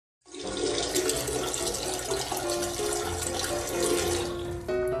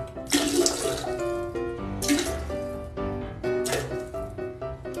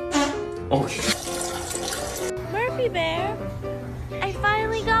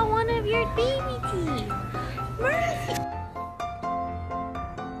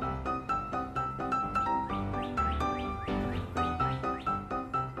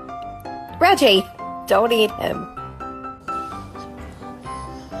Reggie, don't eat him.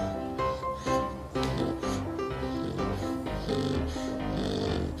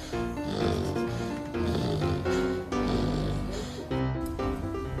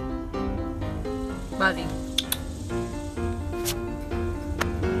 Buddy.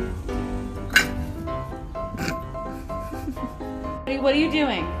 What are you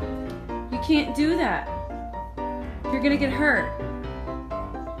doing? You can't do that. You're gonna get hurt.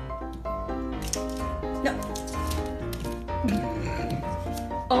 No.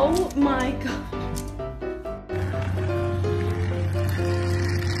 Oh my God.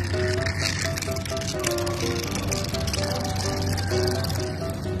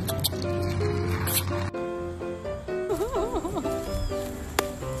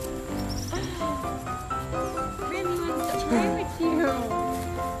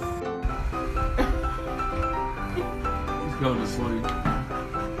 Going to sleep.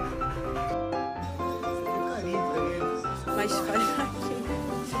 Mais devagar.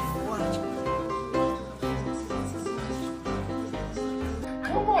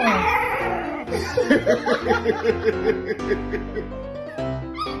 Come on.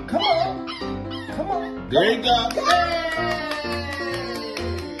 Come on. Come on. There you go.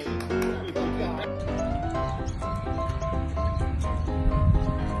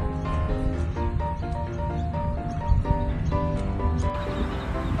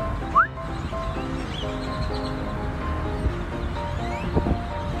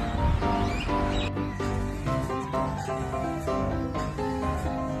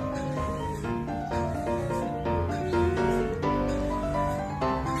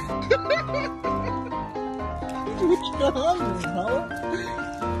 What you got on there, Nala?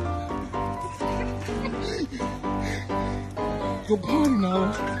 Go potty, Nala.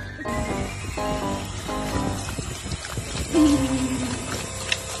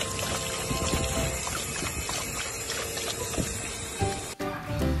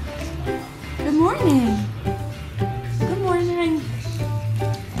 Good morning. Good morning.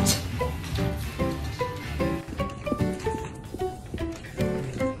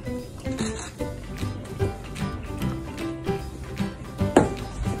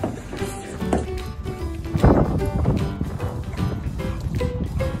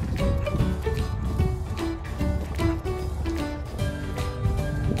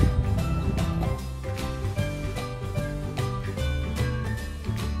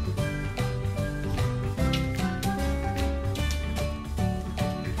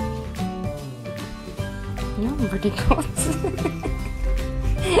 No, ridiculous.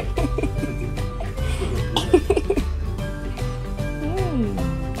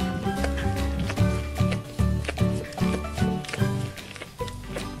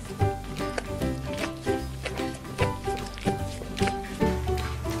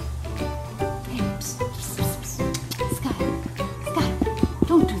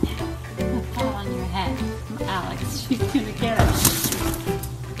 Don't do that. It'll fall on your head. Alex, she's gonna get it.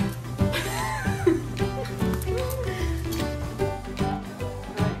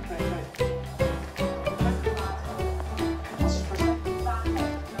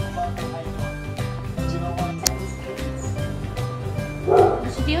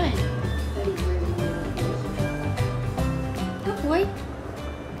 What you doing? Good boy.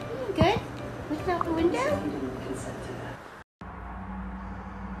 You good? Looking out the window?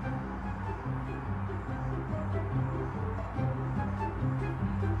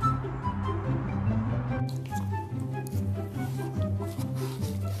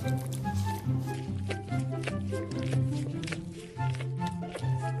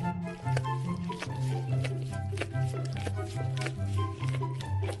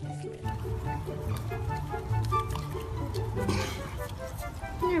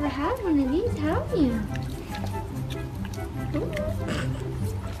 You never had one of these, have you? Ooh.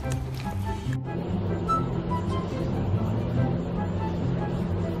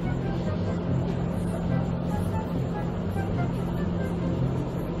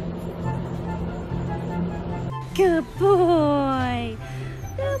 Good boy.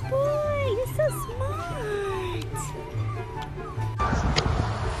 Good boy. You're so smart.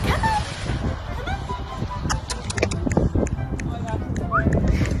 Come on. Come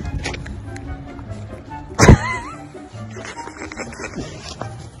on.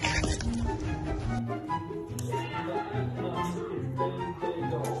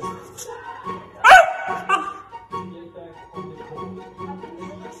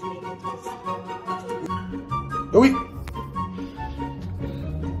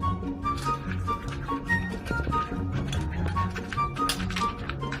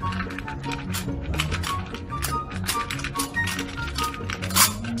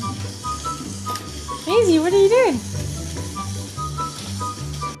 Daisy, what are you doing?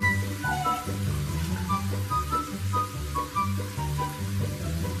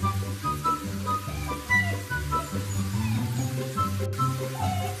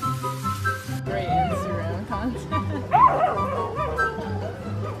 Great Instagram content.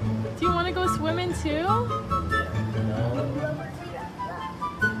 Do you want to go swimming too?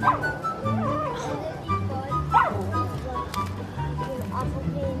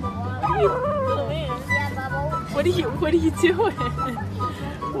 What are you doing?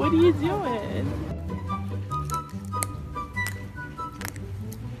 What are you doing?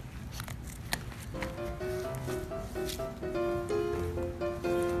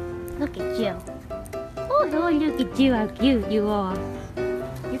 Look at you. Oh, look at you, how cute you are.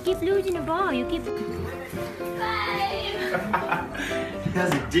 You keep losing the ball, you keep... He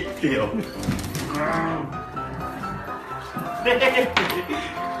has a dick tail.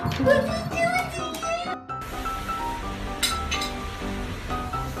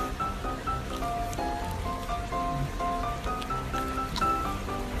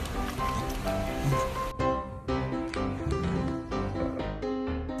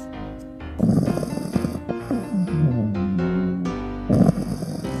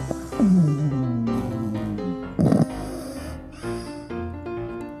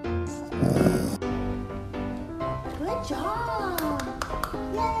 Good job!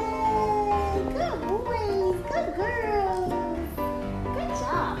 Yay! Good boys! Good girls! Good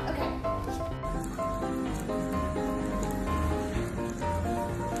job! Okay.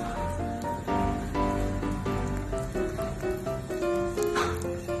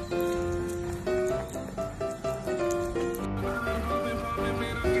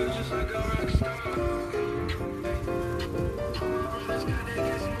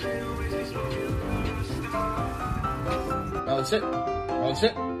 Balance it. Balance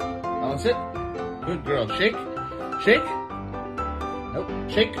it. Balance it. Good girl. Shake. Shake. Nope.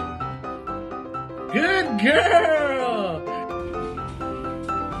 Shake. Good girl.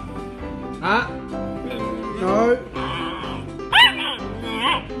 Ah. No.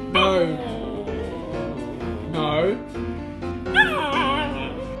 No. No.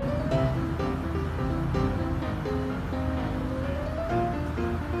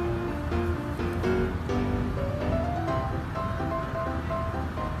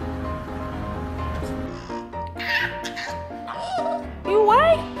 You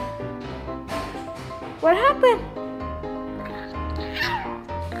what? What happened?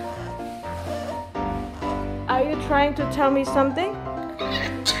 Are you trying to tell me something?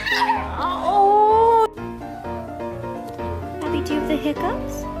 Oh! Happy to have the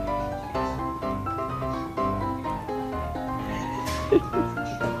hiccups?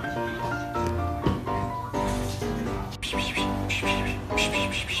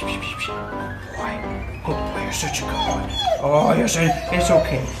 Boy, you're such a good boy. Oh, yes, it's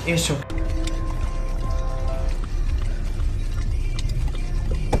okay. It's okay.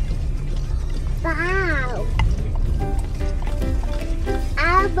 Wow!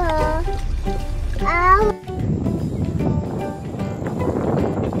 Abba! Abba!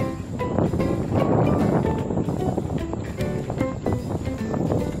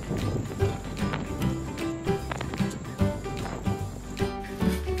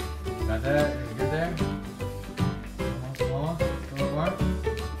 Got that? You good there? Small. More.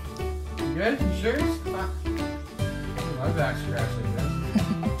 You good? You sure? My back's scratching, man.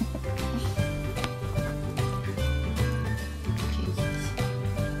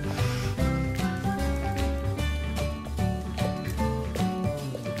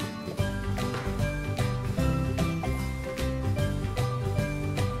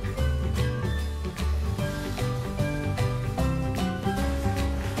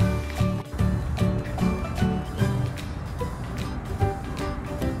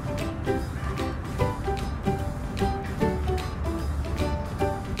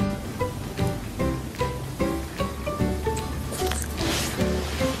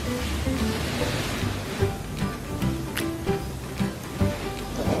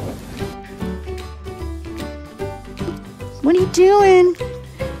 What are you doing?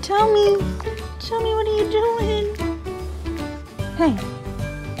 Tell me. Tell me, what are you doing? Hey.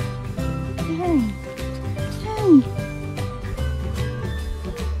 Hey. Hey.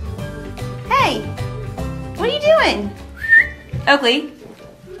 Hey. What are you doing? Oakley.